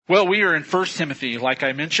Well, we are in 1 Timothy, like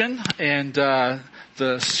I mentioned, and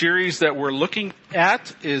the series that we're looking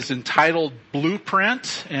at is entitled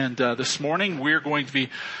Blueprint, and this morning we're going to be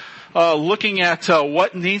looking at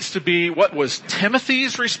what was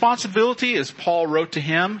Timothy's responsibility as Paul wrote to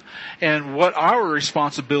him, and what our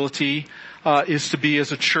responsibility is to be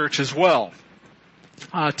as a church as well.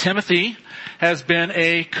 Timothy has been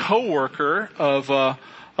a co-worker of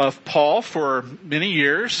Paul for many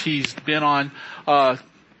years. He's been on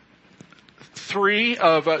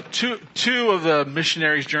two of the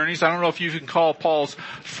missionaries' journeys. I don't know if you can call Paul's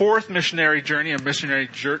fourth missionary journey a missionary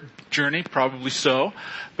journey, probably so.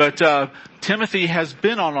 But Timothy has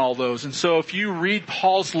been on all those. And so if you read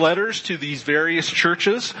Paul's letters to these various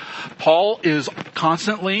churches, Paul is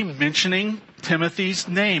constantly mentioning Timothy's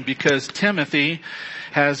name because Timothy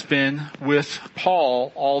has been with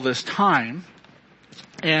Paul all this time.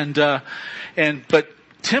 But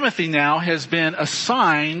Timothy now has been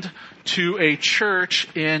assigned to a church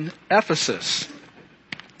in Ephesus.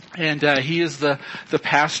 And he is the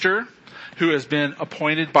pastor who has been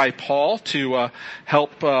appointed by Paul to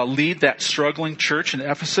help lead that struggling church in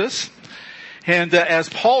Ephesus. And as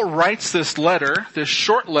Paul writes this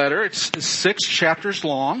short letter, it's 6 chapters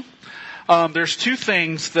long, there's two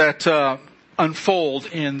things that unfold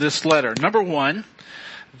in this letter. Number one,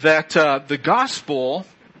 that the gospel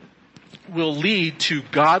will lead to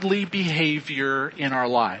godly behavior in our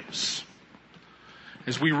lives.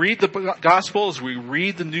 As we read the gospel, as we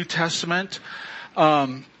read the New Testament,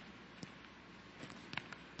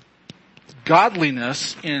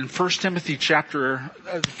 godliness in 1 Timothy,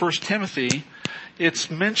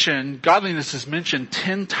 godliness is mentioned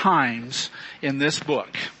 10 times in this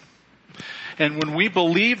book. And when we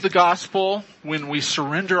believe the gospel, when we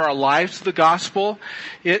surrender our lives to the gospel,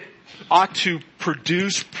 it ought to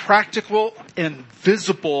produce practical and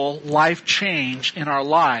visible life change in our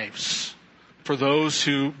lives for those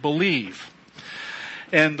who believe.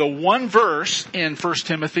 And the one verse in 1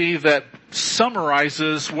 Timothy that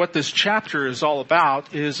summarizes what this chapter is all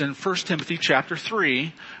about is in 1 Timothy chapter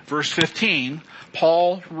 3, verse 15.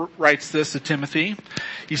 Paul writes this to Timothy.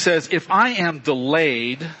 He says, "If I am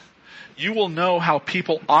delayed, you will know how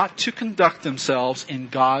people ought to conduct themselves in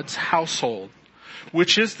God's household,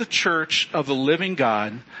 which is the church of the living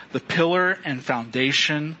God, the pillar and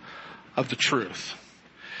foundation of the truth."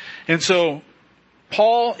 And so,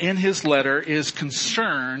 Paul in his letter is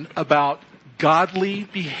concerned about godly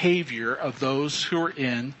behavior of those who are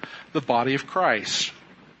in the body of Christ.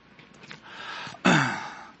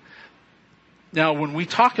 Now, when we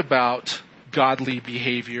talk about godly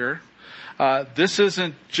behavior, this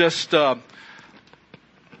isn't just a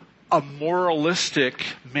moralistic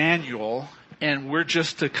manual, and we're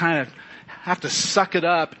just to kind of have to suck it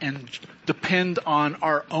up and depend on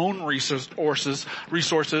our own resources,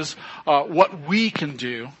 what we can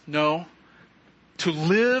do. No. To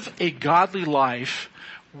live a godly life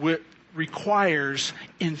requires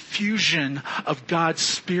infusion of God's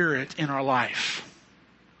Spirit in our life.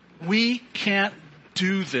 We can't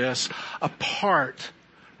do this apart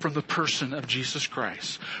from the person of Jesus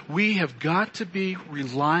Christ. We have got to be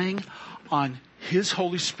relying on His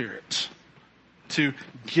Holy Spirit to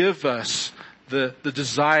give us the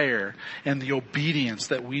desire and the obedience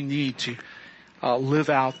that we need to live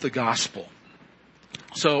out the gospel.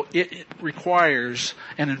 So it requires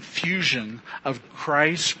an infusion of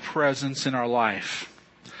Christ's presence in our life.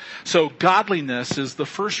 So godliness is the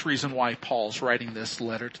first reason why Paul's writing this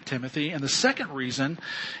letter to Timothy. And the second reason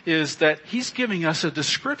is that he's giving us a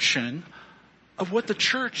description of what the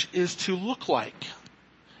church is to look like.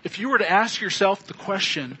 If you were to ask yourself the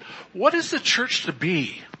question, what is the church to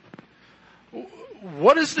be?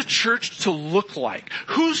 What is the church to look like?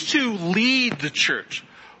 Who's to lead the church?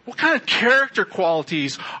 What kind of character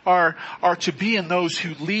qualities are to be in those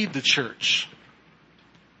who lead the church?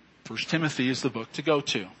 1 Timothy is the book to go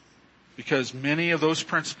to, because many of those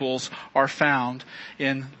principles are found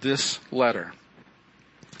in this letter.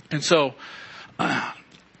 And so, I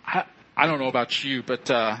don't know about you, but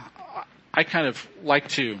I kind of like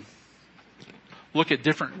to look at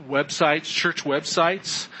different websites, church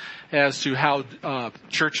websites, as to how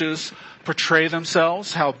churches portray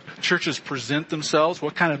themselves, how churches present themselves,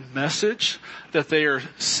 what kind of message that they are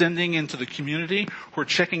sending into the community who are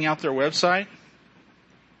checking out their website.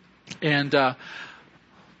 And I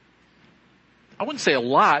wouldn't say a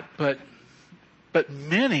lot, but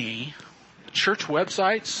many church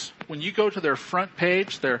websites, when you go to their front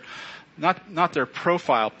page, their not their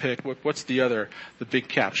profile pic. What's the big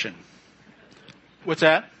caption? What's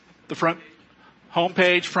that? The front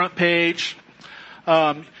homepage, front page.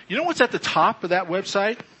 You know what's at the top of that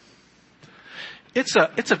website? It's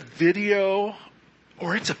a video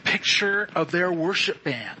or it's a picture of their worship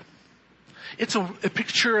band. It's a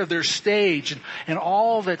picture of their stage and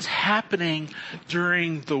all that's happening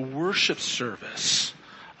during the worship service.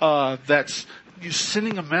 That's you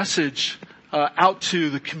sending a message out to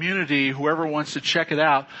the community, whoever wants to check it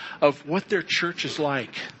out, of what their church is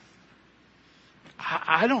like.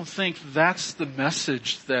 I don't think that's the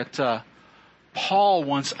message that Paul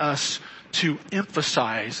wants us to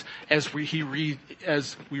emphasize as we read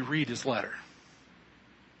his letter.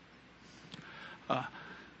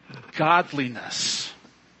 Godliness,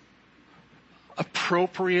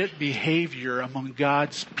 appropriate behavior among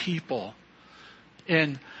God's people,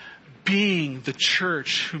 and being the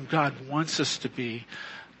church whom God wants us to be.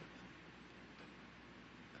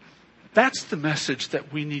 That's the message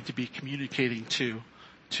that we need to be communicating to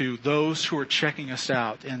those who are checking us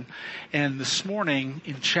out. And this morning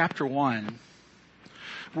in chapter 1,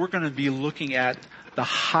 we're going to be looking at the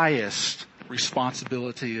highest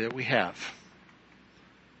responsibility that we have.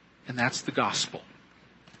 And that's the gospel.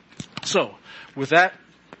 So, with that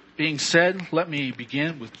being said, let me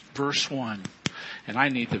begin with verse 1. And I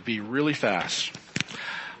need to be really fast.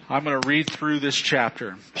 I'm going to read through this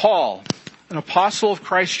chapter. Paul, an apostle of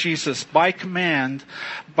Christ Jesus, by command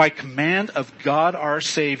of God our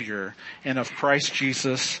Savior, and of Christ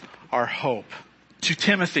Jesus our hope. To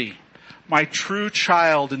Timothy, my true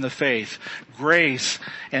child in the faith, grace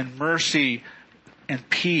and mercy and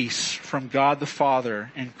peace from God the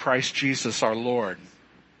Father and Christ Jesus our Lord.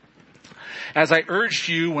 As I urged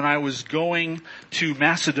you when I was going to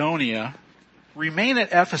Macedonia, remain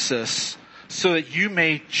at Ephesus so that you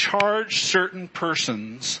may charge certain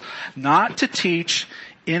persons not to teach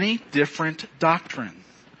any different doctrine,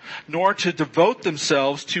 nor to devote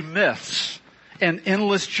themselves to myths and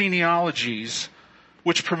endless genealogies,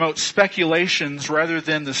 which promote speculations rather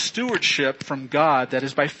than the stewardship from God that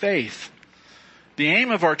is by faith. The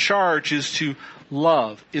aim of our charge is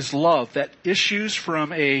love that issues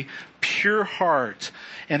from a pure heart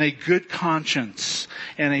and a good conscience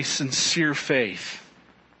and a sincere faith.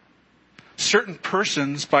 Certain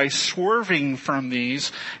persons, by swerving from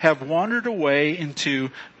these, have wandered away into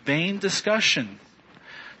vain discussion,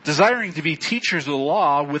 desiring to be teachers of the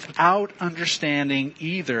law without understanding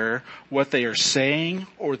either what they are saying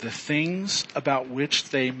or the things about which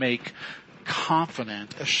they make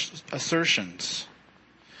confident assertions.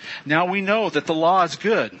 Now we know that the law is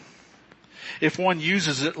good if one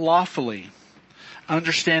uses it lawfully,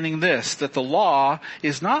 understanding this, that the law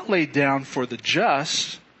is not laid down for the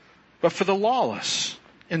just, but for the lawless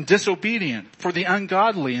and disobedient, for the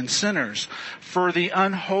ungodly and sinners, for the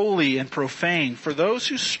unholy and profane, for those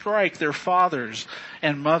who strike their fathers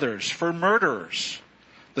and mothers, for murderers,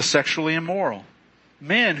 the sexually immoral,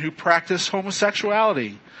 men who practice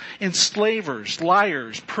homosexuality, enslavers,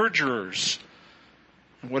 liars, perjurers,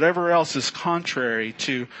 and whatever else is contrary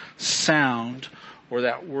to sound, or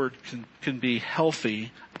that word can be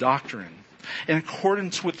healthy, doctrine, in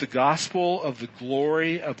accordance with the gospel of the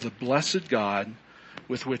glory of the blessed God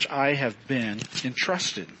with which I have been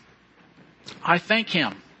entrusted. I thank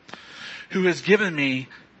him who has given me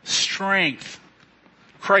strength,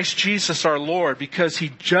 Christ Jesus our Lord, because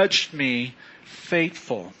he judged me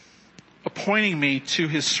faithful, appointing me to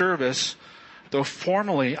his service, though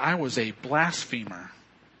formerly I was a blasphemer,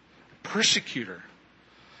 persecutor,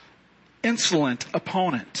 insolent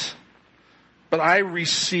opponent. But I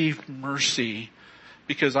received mercy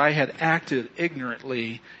because I had acted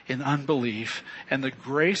ignorantly in unbelief, and the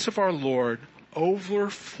grace of our Lord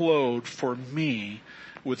overflowed for me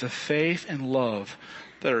with the faith and love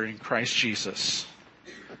that are in Christ Jesus.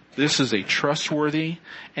 This is a trustworthy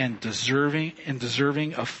and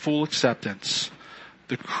deserving of full acceptance,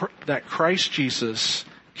 that Christ Jesus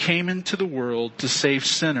came into the world to save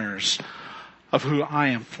sinners, of whom I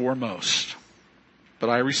am foremost. But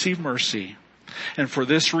I received mercy, and for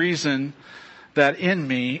this reason, that in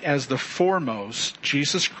me, as the foremost,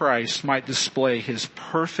 Jesus Christ might display his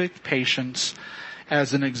perfect patience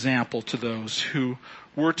as an example to those who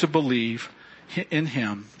were to believe in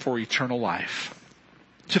him for eternal life.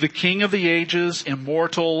 To the King of the ages,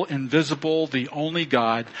 immortal, invisible, the only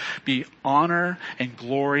God, be honor and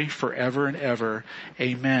glory forever and ever.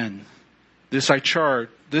 Amen. This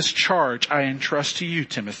charge I entrust to you,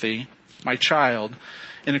 Timothy, my child,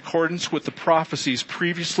 in accordance with the prophecies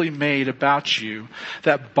previously made about you,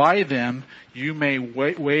 that by them you may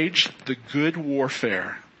wage the good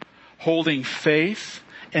warfare, holding faith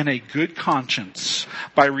and a good conscience.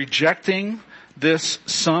 By rejecting this,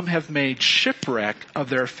 some have made shipwreck of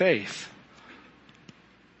their faith,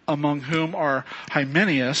 among whom are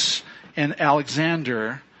Hymenaeus and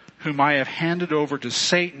Alexander, whom I have handed over to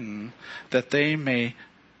Satan, that they may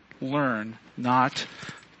learn not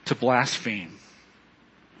to blaspheme.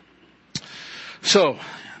 So,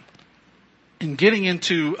 in getting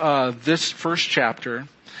into this first chapter,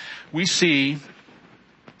 we see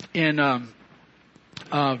in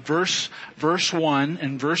verse 1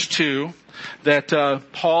 and verse 2 that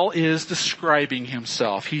Paul is describing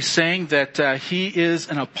himself. He's saying that he is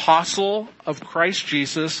an apostle of Christ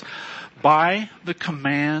Jesus by the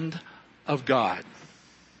command of God.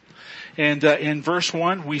 And in verse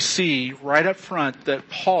 1, we see right up front that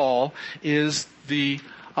Paul is the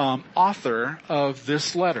author of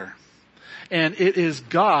this letter. And it is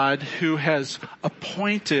God who has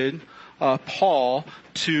appointed Paul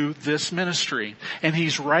to this ministry. And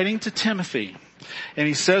he's writing to Timothy. And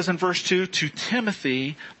he says in verse 2, to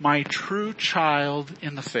Timothy, my true child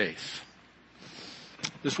in the faith.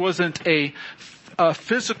 This wasn't a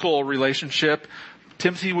physical relationship.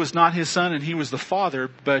 Timothy was not his son and he was the father,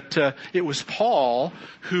 but it was Paul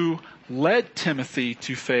who led Timothy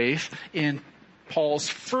to faith in Paul's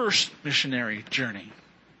first missionary journey.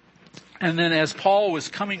 And then as Paul was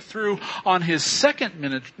coming through on his second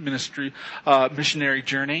missionary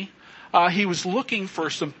journey, he was looking for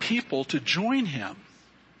some people to join him.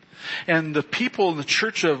 And the people in the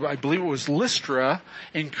church of, I believe it was Lystra,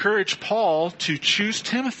 encouraged Paul to choose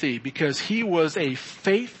Timothy because he was a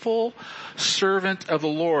faithful servant of the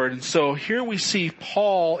Lord. And so here we see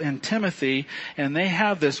Paul and Timothy, and they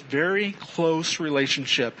have this very close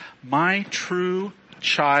relationship. My true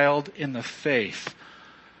child in the faith,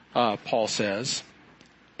 Paul says.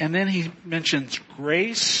 And then he mentions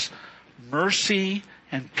grace, mercy,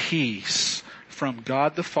 and peace from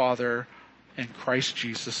God the Father and Christ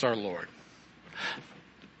Jesus our Lord.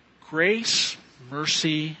 Grace,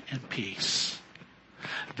 mercy, and peace.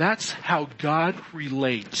 That's how God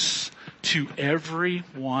relates to every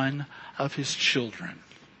one of his children.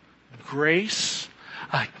 Grace,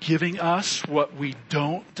 giving us what we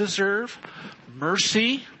don't deserve.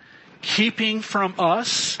 Mercy, keeping from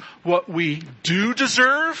us what we do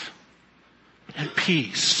deserve. And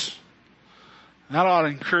peace. That ought to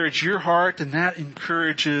encourage your heart, and that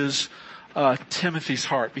encourages Timothy's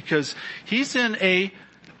heart, because he's in a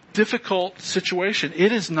difficult situation.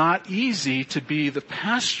 It is not easy to be the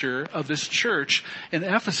pastor of this church in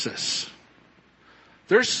Ephesus.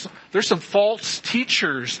 There's some false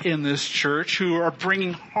teachers in this church who are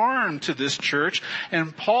bringing harm to this church,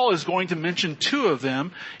 and Paul is going to mention two of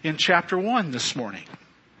them in chapter 1 this morning.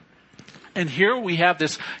 And here we have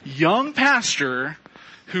this young pastor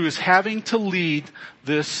who is having to lead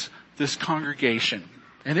this congregation.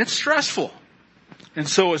 And it's stressful. And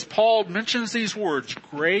so as Paul mentions these words,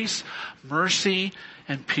 grace, mercy,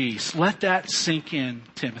 and peace, let that sink in,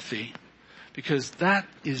 Timothy. Because that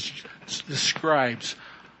describes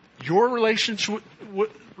your relationship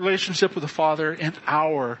with the Father and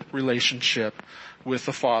our relationship with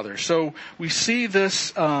the Father. So we see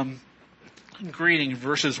this greeting,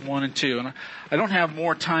 verses 1 and 2. And I don't have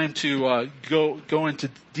more time to go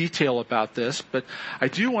into detail about this, but I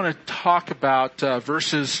do want to talk about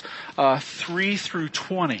verses 3 through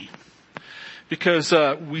 20. Because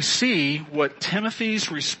we see what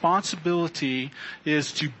Timothy's responsibility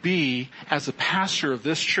is to be as a pastor of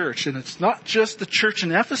this church. And it's not just the church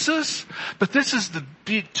in Ephesus, but this is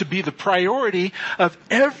to be the priority of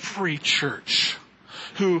every church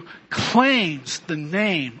who claims the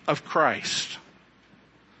name of Christ.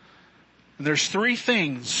 And there's three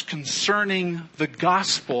things concerning the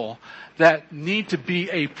gospel that need to be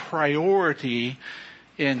a priority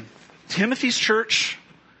in Timothy's church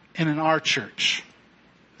and in our church.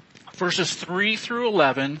 Verses 3 through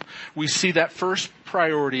 11, we see that first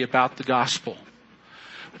priority about the gospel.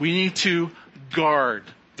 We need to guard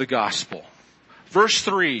the gospel. Verse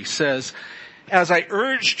 3 says, as I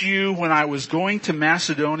urged you when I was going to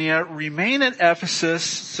Macedonia, remain at Ephesus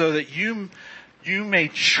so that you may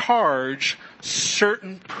charge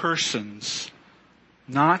certain persons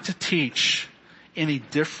not to teach any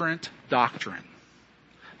different doctrine.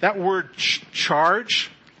 That word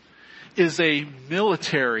charge is a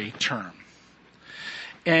military term.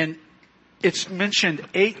 And it's mentioned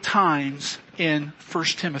 8 times in 1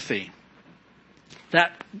 Timothy.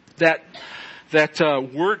 That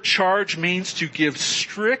word charge means to give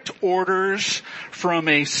strict orders from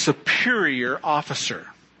a superior officer.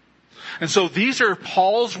 And so these are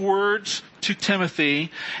Paul's words to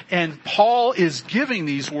Timothy, and Paul is giving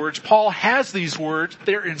these words. Paul has these words.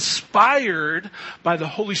 They're inspired by the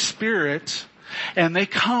Holy Spirit, and they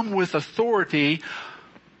come with authority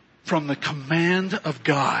from the command of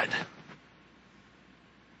God.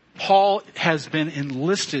 Paul has been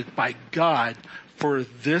enlisted by God for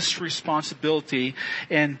this responsibility.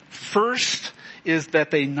 And first is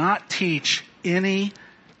that they not teach any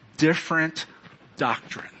different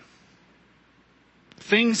doctrine.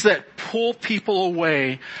 Things that pull people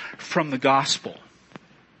away from the gospel.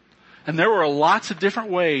 And there were lots of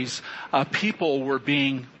different ways people were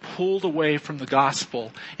being pulled away from the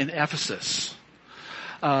gospel in Ephesus.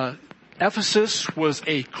 Ephesus was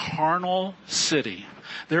a carnal city.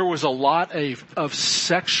 There was a lot of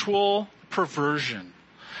sexual perversion.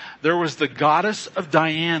 There was the goddess of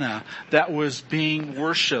Diana that was being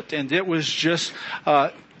worshipped, and it was just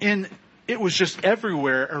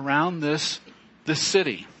everywhere around this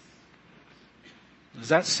city. Does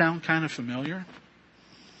that sound kind of familiar?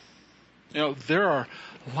 You know, there are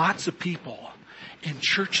lots of people in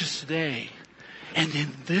churches today and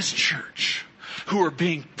in this church who are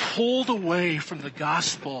being pulled away from the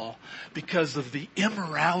gospel because of the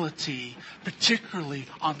immorality, particularly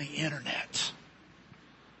on the internet.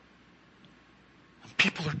 And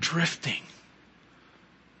people are drifting.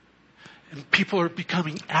 And people are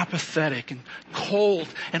becoming apathetic and cold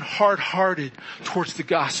and hard-hearted towards the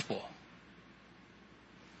gospel.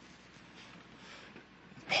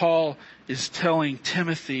 Paul is telling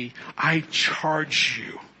Timothy, I charge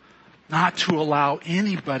you not to allow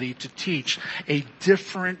anybody to teach a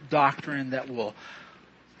different doctrine that will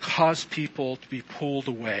cause people to be pulled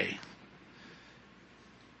away.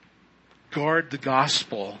 Guard the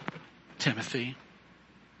gospel, Timothy.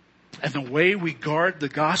 And the way we guard the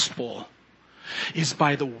gospel is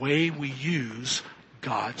by the way we use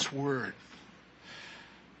God's word.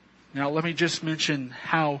 Now let me just mention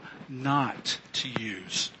how not to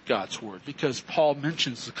use God's word, because Paul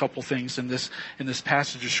mentions a couple things in this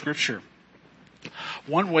passage of scripture.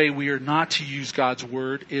 One way we are not to use God's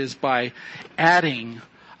word is by adding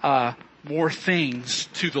more things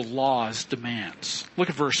to the law's demands. Look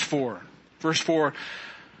at verse 4. Verse 4,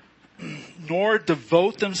 nor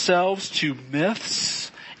devote themselves to myths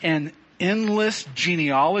and endless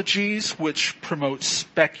genealogies which promote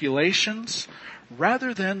speculations,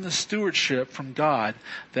 rather than the stewardship from God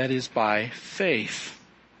that is by faith.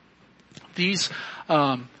 These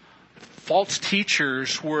false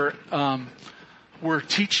teachers were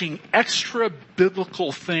teaching extra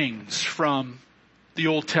biblical things from the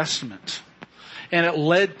Old Testament. And it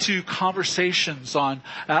led to conversations on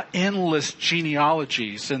endless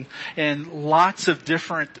genealogies and lots of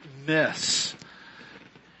different myths.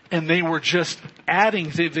 And they were just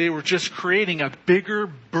they were just creating a bigger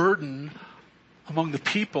burden among the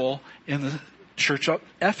people in the church of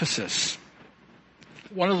Ephesus.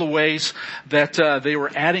 One of the ways that they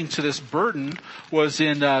were adding to this burden was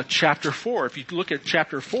in chapter 4. If you look at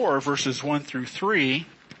chapter 4, verses 1 through 3,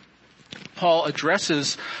 Paul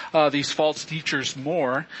addresses these false teachers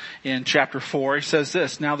more in chapter 4. He says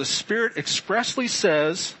this, now the Spirit expressly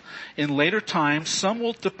says, in later times some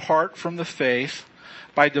will depart from the faith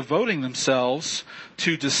by devoting themselves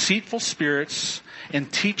to deceitful spirits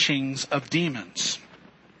and teachings of demons,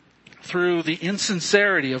 through the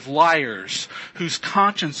insincerity of liars whose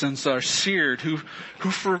consciences are seared, who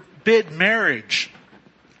forbid marriage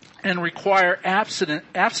and require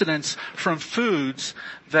abstinence from foods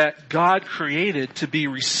that God created to be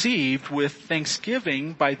received with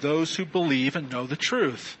thanksgiving by those who believe and know the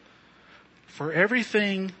truth. For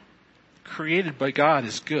everything created by God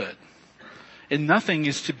is good, and nothing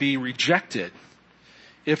is to be rejected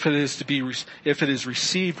if it is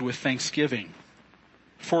received with thanksgiving.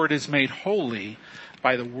 For it is made holy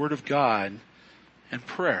by the word of God and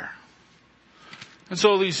prayer. And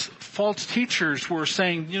so these false teachers were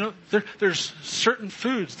saying, there's certain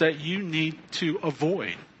foods that you need to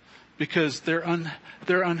avoid because they're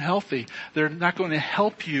unhealthy. They're not going to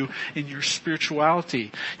help you in your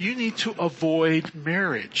spirituality. You need to avoid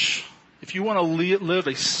marriage. If you want to live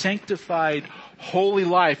a sanctified, holy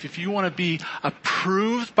life, if you want to be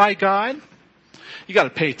approved by God, you got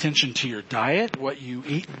to pay attention to your diet, what you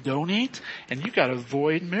eat and don't eat, and you got to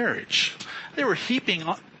avoid marriage. They were heaping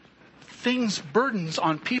burdens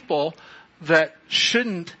on people that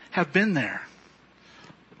shouldn't have been there.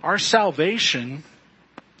 Our salvation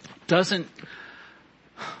doesn't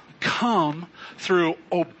come through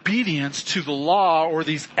obedience to the law or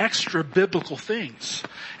these extra biblical things.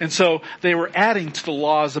 And so they were adding to the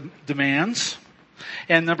law's demands.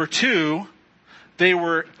 And number two, they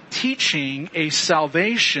were teaching a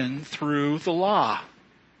salvation through the law.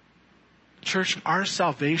 Church, our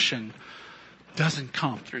salvation doesn't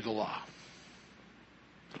come through the law.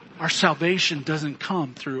 Our salvation doesn't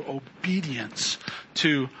come through obedience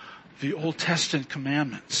to the Old Testament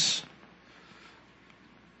commandments.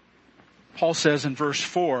 Paul says in verse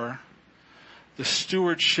 4 the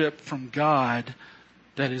stewardship from God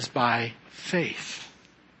that is by faith.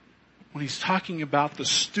 When he's talking about the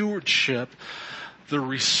stewardship, the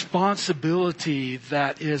responsibility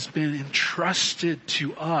that has been entrusted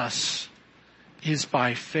to us is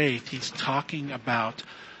by faith. He's talking about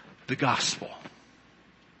the gospel.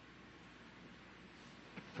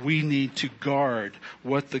 We need to guard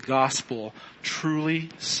what the gospel truly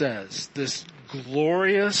says. This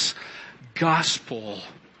glorious gospel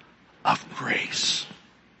of grace.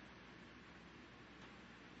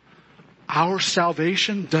 Our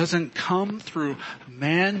salvation doesn't come through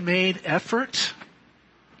man-made effort.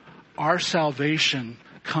 Our salvation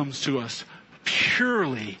comes to us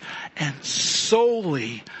purely and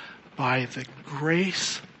solely by the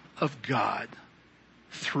grace of God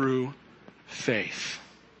through faith.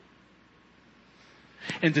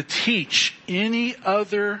 And to teach any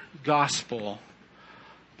other gospel,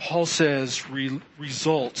 Paul says,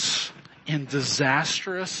 results in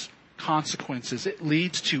disastrous consequences. It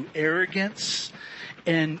leads to arrogance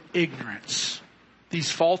and ignorance. These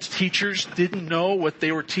false teachers didn't know what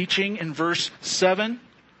they were teaching in verse 7,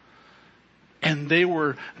 and they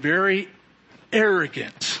were very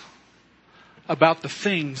arrogant about the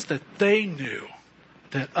things that they knew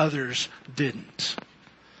that others didn't.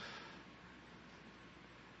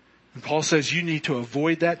 And Paul says you need to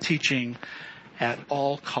avoid that teaching at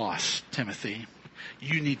all costs, Timothy.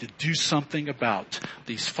 You need to do something about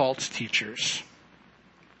these false teachers.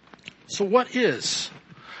 So what is?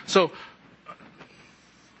 So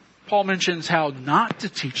Paul mentions how not to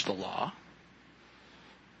teach the law.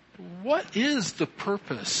 What is the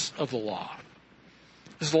purpose of the law?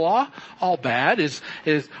 Is the law all bad?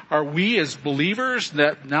 Are we as believers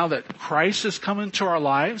that now that Christ has come into our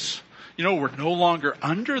lives, we're no longer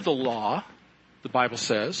under the law, the Bible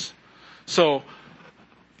says. So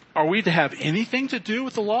are we to have anything to do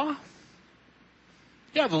with the law?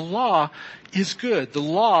 Yeah, the law is good. The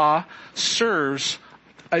law serves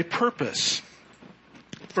a purpose.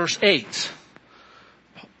 Verse 8,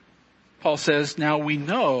 Paul says, now we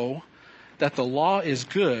know that the law is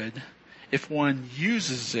good if one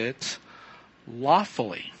uses it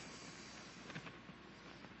lawfully.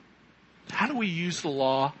 How do we use the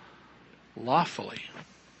law lawfully?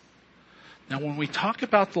 Now, when we talk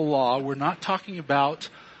about the law, we're not talking about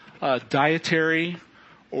dietary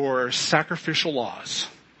or sacrificial laws.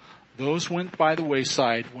 Those went by the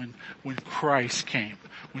wayside when Christ came,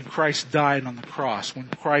 when Christ died on the cross, when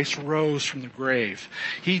Christ rose from the grave.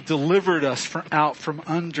 He delivered us out from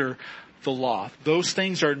under the law. Those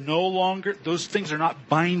things are not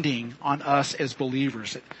binding on us as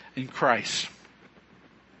believers in Christ.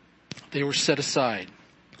 They were set aside.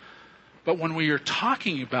 But when we are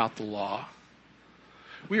talking about the law,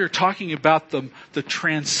 we are talking about the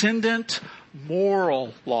transcendent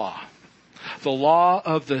moral law. The law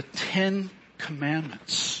of the 10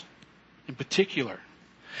 Commandments in particular.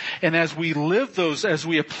 And as we live those, as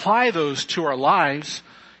we apply those to our lives,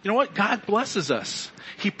 you know what? God blesses us.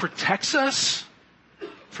 He protects us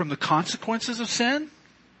from the consequences of sin,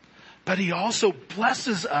 but He also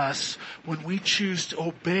blesses us when we choose to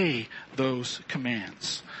obey those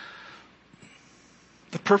commands.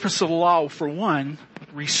 The purpose of the law, for one,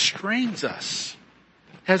 restrains us.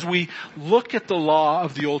 As we look at the law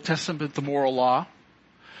of the Old Testament, the moral law,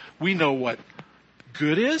 we know what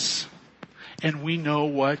good is and we know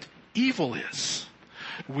what evil is.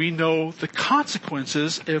 We know the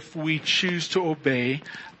consequences if we choose to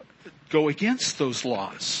go against those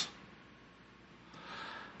laws.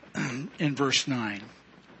 In verse 9.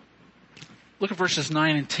 Look at verses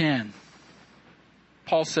 9 and 10.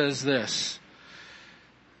 Paul says this.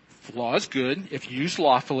 The law is good if used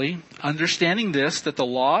lawfully, understanding this, that the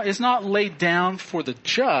law is not laid down for the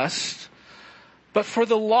just, but for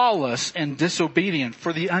the lawless and disobedient,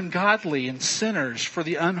 for the ungodly and sinners, for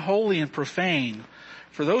the unholy and profane,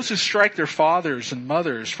 for those who strike their fathers and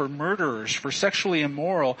mothers, for murderers, for sexually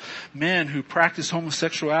immoral men who practice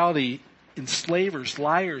homosexuality, enslavers,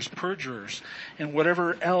 liars, perjurers, and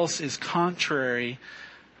whatever else is contrary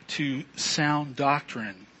to sound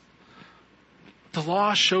doctrine. The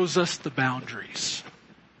law shows us the boundaries.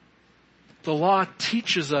 The law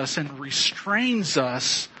teaches us and restrains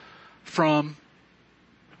us from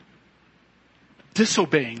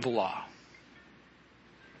disobeying the law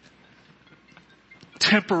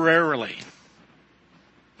temporarily.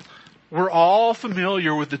 We're all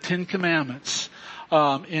familiar with the 10 Commandments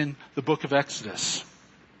in the book of Exodus.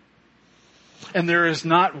 And there is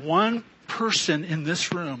not one person in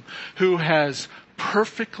this room who has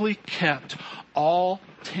perfectly kept all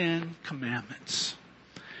 10 commandments.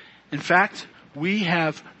 In fact, we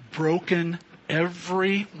have broken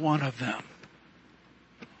every one of them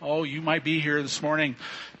Oh, you might be here this morning.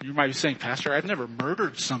 You might be saying, Pastor, I've never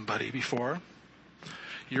murdered somebody before.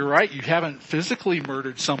 You're right. You haven't physically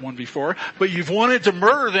murdered someone before, but you've wanted to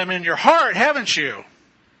murder them in your heart, haven't you?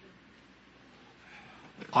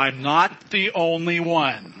 I'm not the only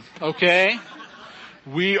one. Okay?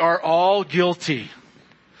 We are all guilty.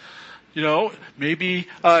 You know, maybe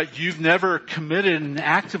you've never committed an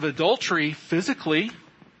act of adultery physically,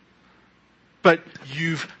 but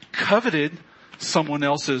you've coveted someone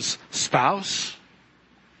else's spouse.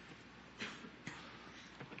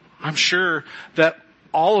 I'm sure that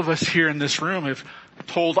all of us here in this room have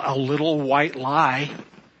told a little white lie.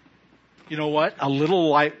 You know what? A little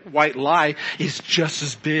white lie is just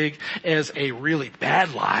as big as a really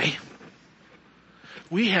bad lie.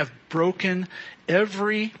 We have broken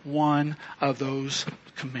every one of those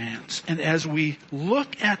commands. And as we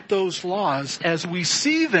look at those laws, as we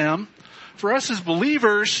see them, for us as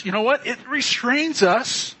believers, you know what? It restrains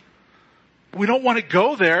us. We don't want to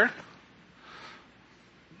go there.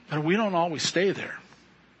 But we don't always stay there.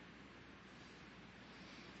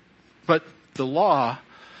 But the law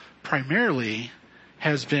primarily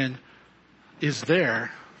is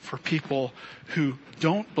there for people who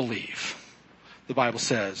don't believe. The Bible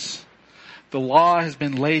says the law has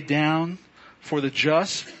been laid down for the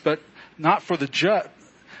just, but not for the just.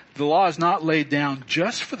 The law is not laid down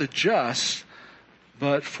just for the just,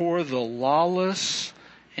 but for the lawless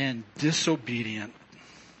and disobedient,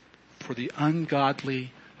 for the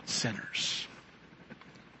ungodly sinners.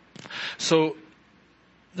 So,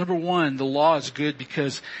 number one, the law is good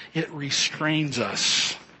because it restrains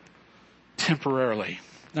us temporarily.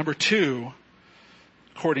 Number two,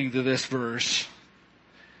 according to this verse,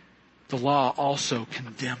 the law also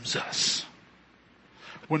condemns us.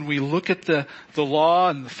 When we look at the law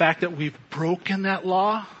and the fact that we've broken that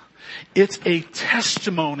law, it's a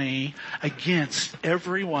testimony against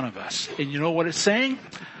every one of us. And you know what it's saying?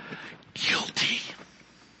 Guilty.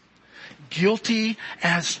 Guilty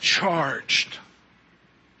as charged.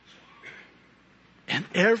 And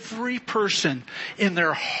every person in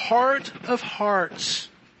their heart of hearts,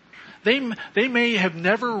 they may have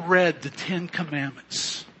never read the 10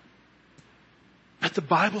 Commandments. But the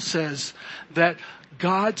Bible says that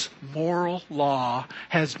God's moral law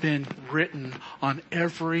has been written on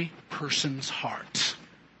every person's heart.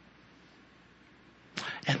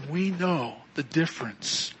 And we know the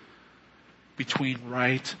difference between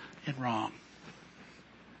right and wrong.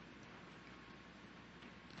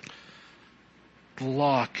 The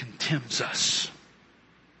law condemns us.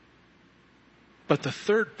 But the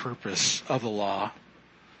third purpose of the law,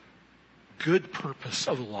 good purpose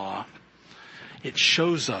of the law, it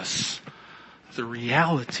shows us the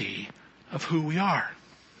reality of who we are.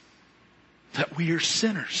 That we are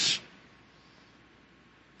sinners.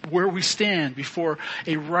 Where we stand before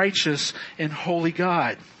a righteous and holy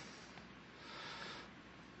God.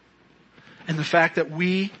 And the fact that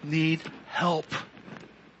we need help.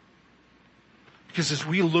 Because as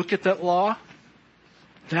we look at that law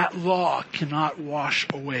cannot wash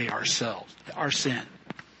away our sin.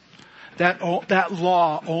 That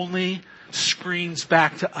law only screams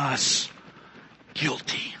back to us,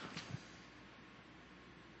 guilty.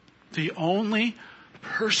 The only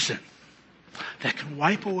person that can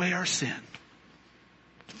wipe away our sin,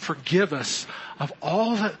 forgive us of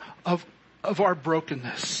all that, of our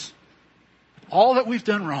brokenness, all that we've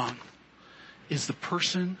done wrong, is the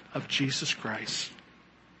person of Jesus Christ.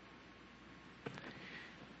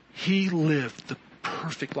 He lived the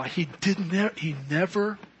perfect life. He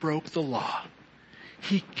never broke the law.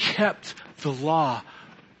 He kept the law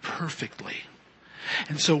perfectly.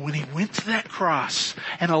 And so when he went to that cross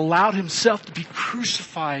and allowed himself to be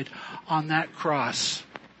crucified on that cross,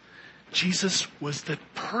 Jesus was the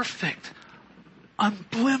perfect,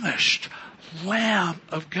 unblemished Lamb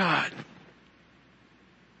of God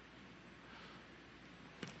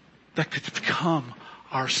that could become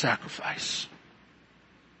our sacrifice.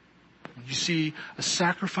 When you see a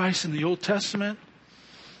sacrifice in the Old Testament,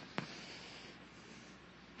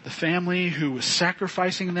 the family who was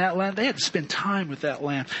sacrificing that lamb, they had to spend time with that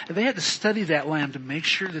lamb. And they had to study that lamb to make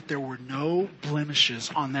sure that there were no blemishes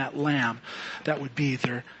on that lamb that would be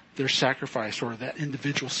their sacrifice, or that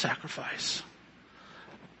individual sacrifice.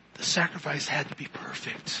 The sacrifice had to be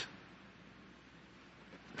perfect,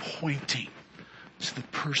 pointing to the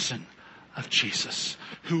person of Jesus,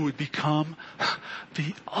 who would become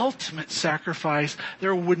the ultimate sacrifice.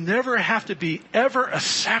 There would never have to be ever a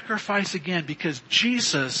sacrifice again, because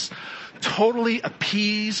Jesus totally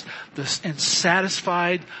appeased and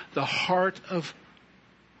satisfied the heart of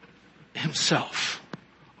himself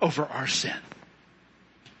over our sin.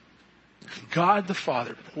 God the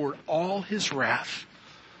Father poured all his wrath,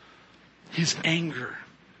 his anger,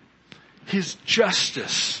 his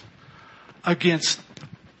justice against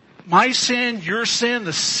my sin, your sin,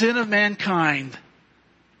 the sin of mankind.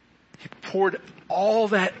 He poured all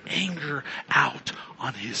that anger out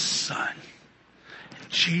on his Son. And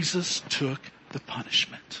Jesus took the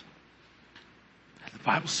punishment. And the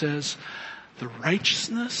Bible says the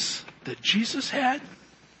righteousness that Jesus had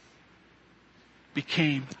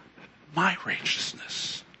became my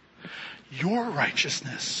righteousness. Your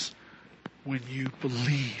righteousness when you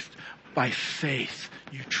believed by faith,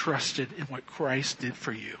 you trusted in what Christ did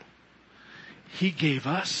for you. He gave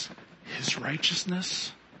us his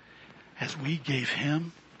righteousness as we gave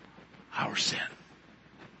him our sin.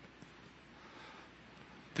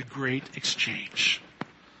 The great exchange.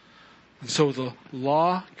 And so the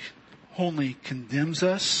law only condemns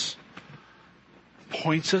us,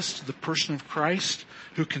 points us to the person of Christ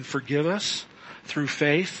who can forgive us through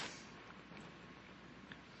faith.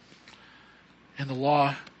 And the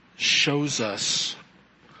law shows us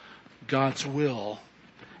God's will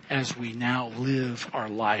as we now live our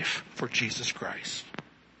life for Jesus Christ.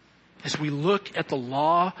 As we look at the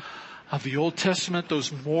law of the Old Testament,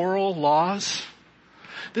 those moral laws,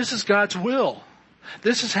 this is God's will.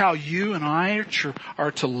 This is how you and I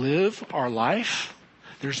are to live our life.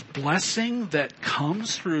 There's blessing that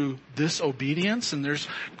comes through this obedience, and there's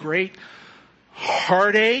great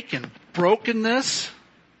heartache and brokenness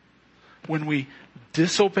when we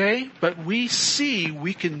disobey, but we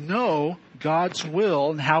can know God's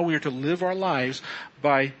will and how we are to live our lives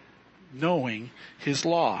by knowing his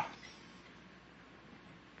law.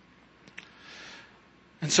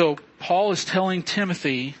 And so Paul is telling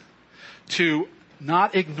Timothy to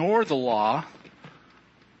not ignore the law,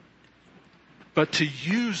 but to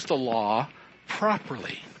use the law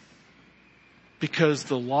properly. Because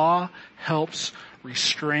the law helps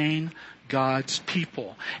restrain God's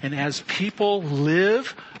people. And as people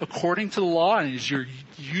live according to the law, and as you're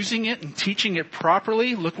using it and teaching it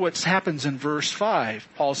properly, look what happens in verse 5.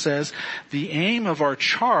 Paul says, the aim of our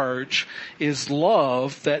charge is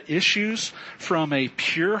love that issues from a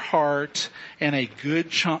pure heart and a good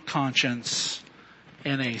conscience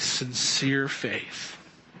and a sincere faith.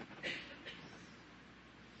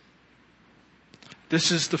 This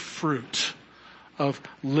is the fruit of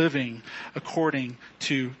living according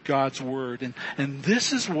to God's word. And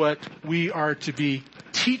this is what we are to be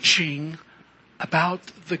teaching about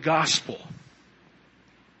the gospel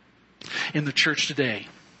in the church today.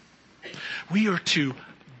 We are to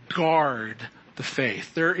guard the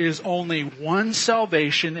faith. There is only one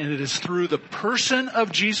salvation, and it is through the person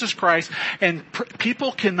of Jesus Christ, and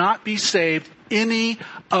people cannot be saved any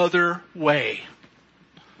other way.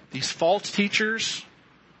 These false teachers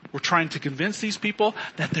were trying to convince these people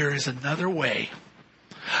that there is another way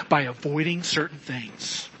by avoiding certain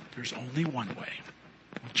things. There's only one way.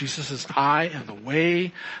 Jesus says, I am the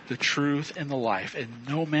way, the truth, and the life, and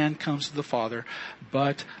no man comes to the Father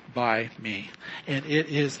but by me. And it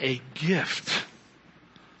is a gift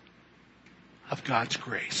of God's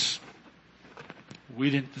grace. We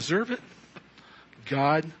didn't deserve it.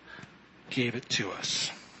 God gave it to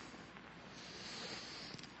us.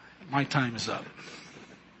 My time is up.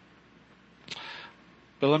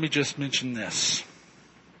 But let me just mention this.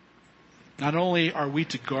 Not only are we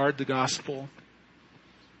to guard the gospel,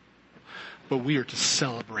 but we are to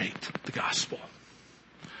celebrate the gospel.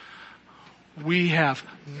 We have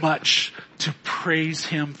much to praise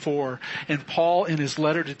him for. And Paul, in his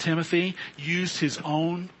letter to Timothy, used his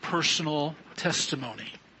own personal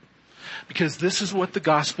testimony. Because this is what the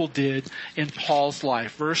gospel did in Paul's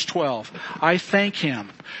life. Verse 12, I thank him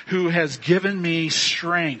who has given me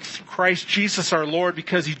strength, Christ Jesus our Lord,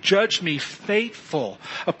 because he judged me faithful,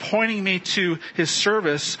 appointing me to his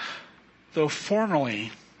service, though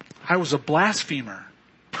formerly I was a blasphemer,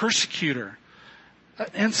 persecutor, an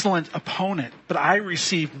insolent opponent, but I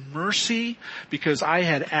received mercy because I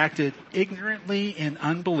had acted ignorantly in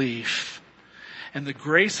unbelief. And the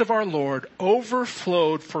grace of our Lord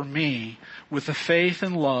overflowed for me with the faith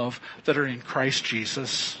and love that are in Christ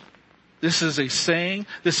Jesus. This saying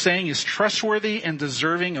is trustworthy and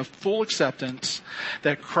deserving of full acceptance,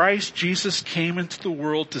 that Christ Jesus came into the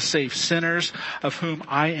world to save sinners, of whom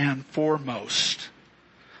I am foremost.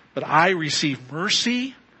 But I received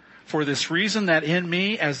mercy for this reason, that in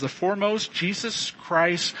me, as the foremost, Jesus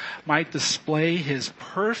Christ might display his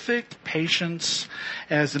perfect patience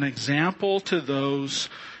as an example to those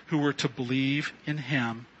who were to believe in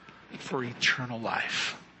him for eternal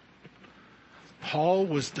life. Paul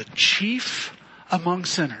was the chief among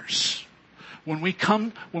sinners. when we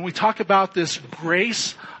talk about this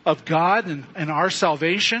grace of God and our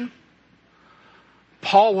salvation,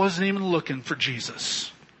 Paul wasn't even looking for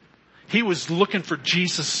Jesus. He was looking for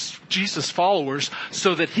Jesus followers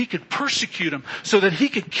so that he could persecute them, so that he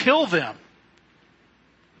could kill them.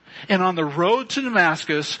 And on the road to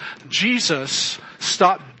Damascus, Jesus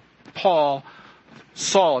stopped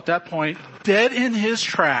Saul at that point, dead in his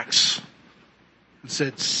tracks, and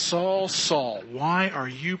said, "Saul, Saul, why are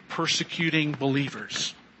you persecuting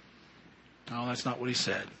believers?" No, that's not what he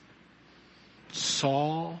said.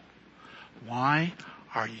 "Saul, why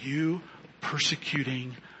are you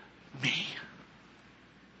persecuting me?"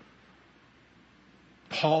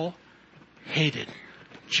 Paul hated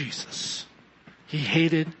Jesus. He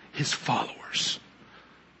hated his followers.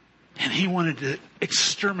 And he wanted to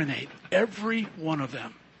exterminate every one of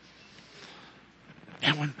them.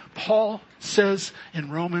 And when Paul says in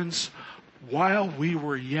Romans, while we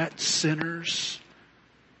were yet sinners,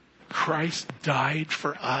 Christ died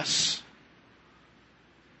for us,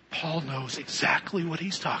 Paul knows exactly what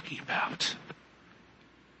he's talking about.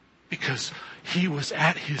 Because he was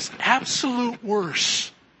at his absolute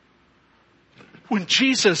worst. When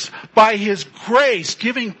Jesus, by his grace,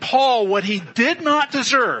 giving Paul what he did not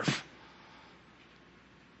deserve.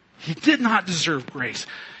 He did not deserve grace.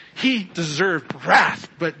 He deserved wrath,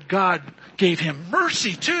 but God gave him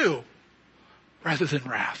mercy too, rather than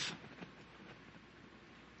wrath.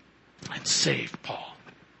 And saved Paul.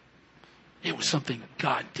 It was something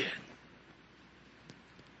God did.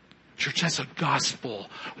 Church, that's a gospel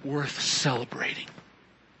worth celebrating.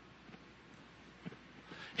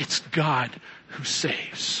 It's God who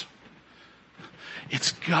saves.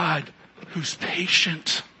 It's God who's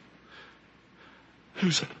patient,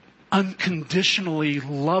 who's unconditionally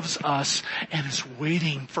loves us and is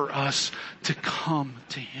waiting for us to come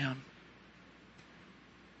to Him.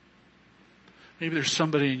 Maybe there's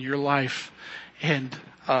somebody in your life and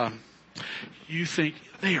you think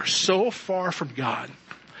they are so far from God.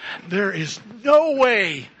 There is no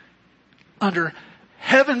way under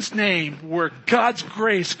heaven's name where God's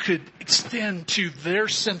grace could extend to their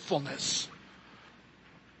sinfulness.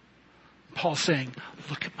 Paul's saying,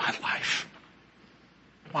 look at my life.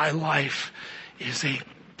 My life is a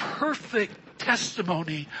perfect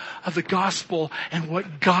testimony of the gospel and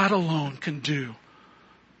what God alone can do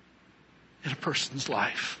in a person's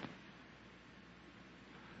life.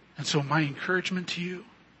 And so my encouragement to you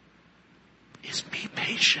is be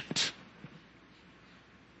patient.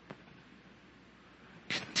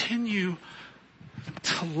 Continue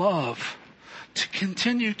to love, to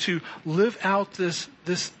continue to live out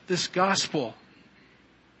this gospel.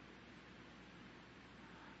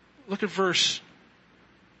 Look at verse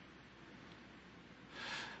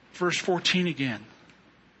 14 again.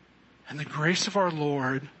 And the grace of our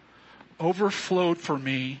Lord overflowed for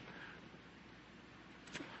me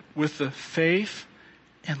with the faith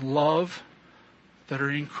and love that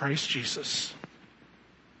are in Christ Jesus.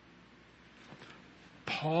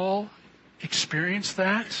 Paul experienced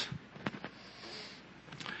that,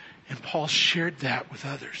 and Paul shared that with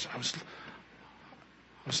others. I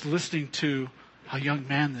was listening to a young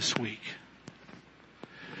man this week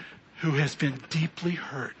who has been deeply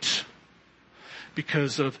hurt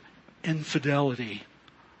because of infidelity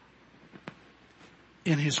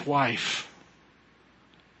in his wife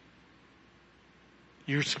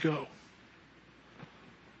years ago.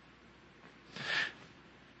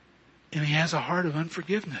 And he has a heart of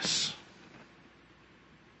unforgiveness.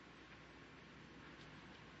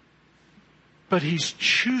 But he's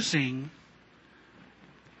choosing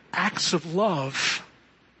acts of love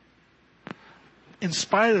in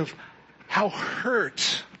spite of how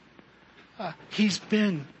hurt he's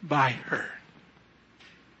been by her.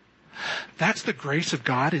 That's the grace of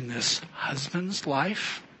God in this husband's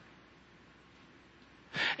life.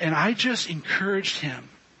 And I just encouraged him,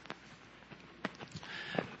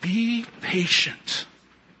 be patient.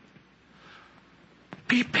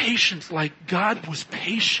 Be patient like God was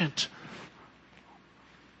patient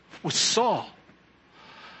with Saul.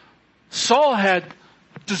 Saul had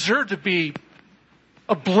deserved to be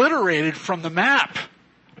obliterated from the map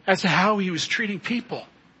as to how he was treating people.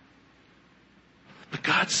 But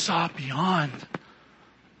God saw beyond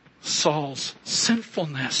Saul's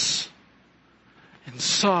sinfulness and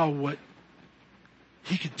saw what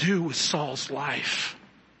He could do with Saul's life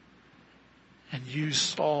and used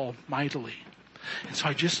Saul mightily. And so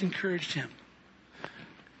I just encouraged him,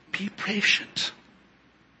 be patient.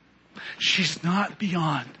 She's not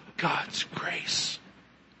beyond God's grace.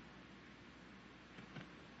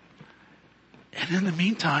 And in the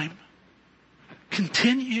meantime,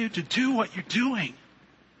 continue to do what you're doing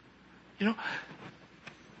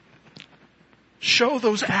show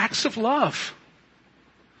those acts of love.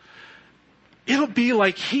 It'll be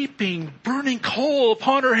like heaping burning coal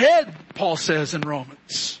upon her head, Paul says in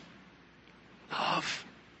Romans. Love.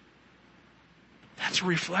 That's a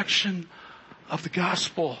reflection of the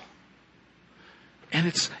gospel. And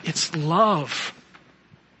it's love.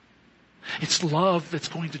 It's love that's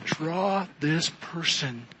going to draw this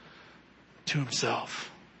person to himself.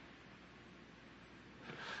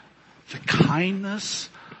 The kindness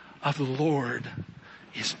of the Lord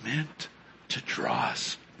is meant to draw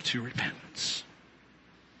us to repentance.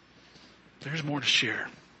 There's more to share.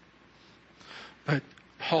 But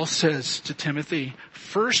Paul says to Timothy,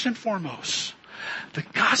 first and foremost, the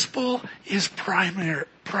gospel is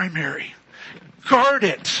primary. Guard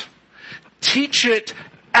it. Teach it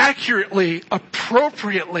accurately,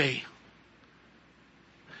 appropriately.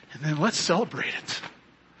 And then let's celebrate it.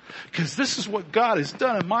 Because this is what God has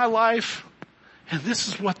done in my life. And this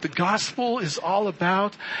is what the gospel is all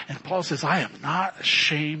about. And Paul says, I am not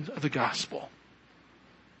ashamed of the gospel.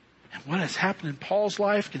 And what has happened in Paul's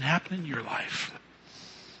life can happen in your life.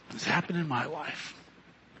 It's happened in my life.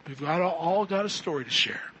 We've all got a story to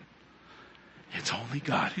share. It's only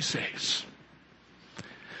God who saves.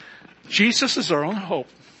 Jesus is our only hope.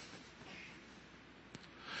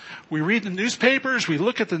 We read the newspapers, we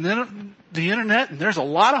look at the internet, and there's a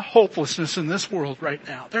lot of hopelessness in this world right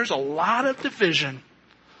now. There's a lot of division.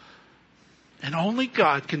 And only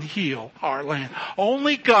God can heal our land.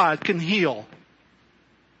 Only God can heal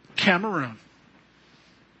Cameroon.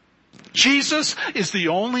 Jesus is the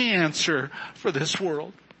only answer for this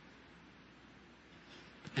world.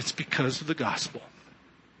 It's because of the gospel.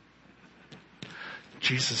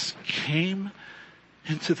 Jesus came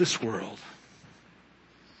into this world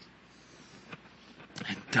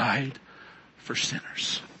and died for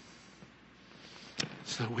sinners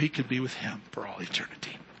so that we could be with him for all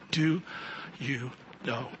eternity. Do you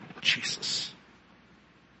know Jesus?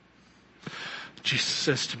 Jesus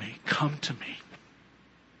says to me, come to me,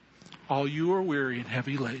 all you are weary and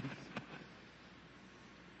heavy laden,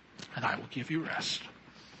 and I will give you rest.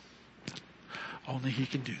 Only he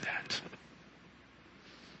can do that.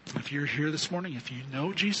 If you're here this morning, if you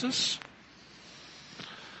know Jesus,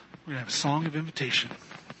 we're going to have a song of invitation.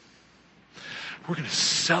 We're going to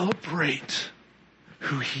celebrate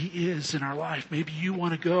who he is in our life. Maybe you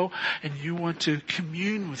want to go and you want to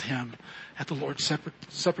commune with him at the Lord's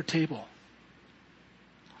Supper table.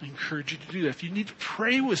 I encourage you to do that. If you need to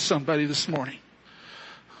pray with somebody this morning,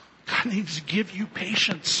 God needs to give you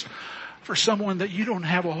patience for someone that you don't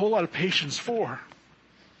have a whole lot of patience for.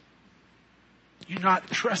 You're not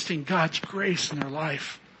trusting God's grace in their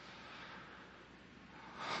life.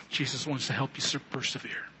 Jesus wants to help you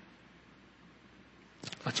persevere.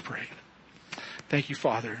 Let's pray. Thank you,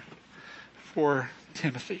 Father, for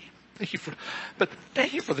Timothy. Thank you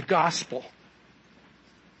for the gospel.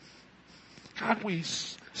 God, we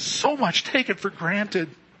so much take it for granted.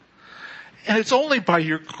 And it's only by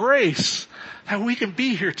your grace that we can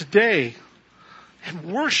be here today and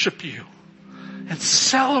worship you and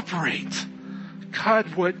celebrate,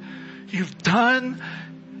 God, what you've done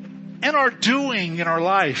and are doing in our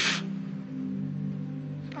life.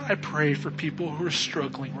 I pray for people who are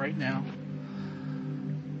struggling right now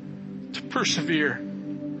to persevere,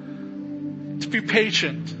 to be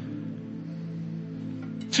patient,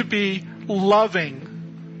 to be loving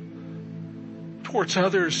towards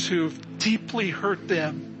others who've deeply hurt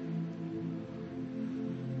them.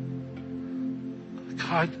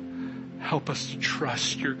 God, help us to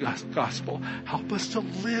trust your gospel. Help us to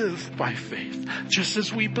live by faith. Just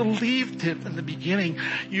as we believed it in the beginning,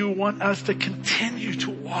 you want us to continue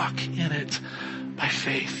to walk in it by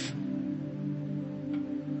faith.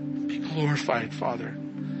 Be glorified, Father,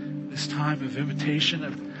 this time of invitation,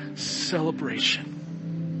 of celebration.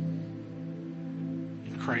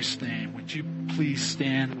 In Christ's name, would you please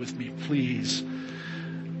stand with me, please,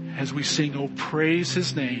 as we sing, oh, praise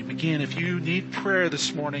his name. Again, if you need prayer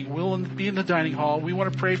this morning, we'll be in the dining hall. We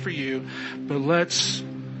want to pray for you, but let's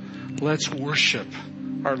worship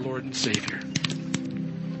our Lord and Savior.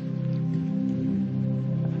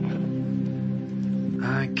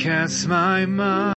 I cast my mind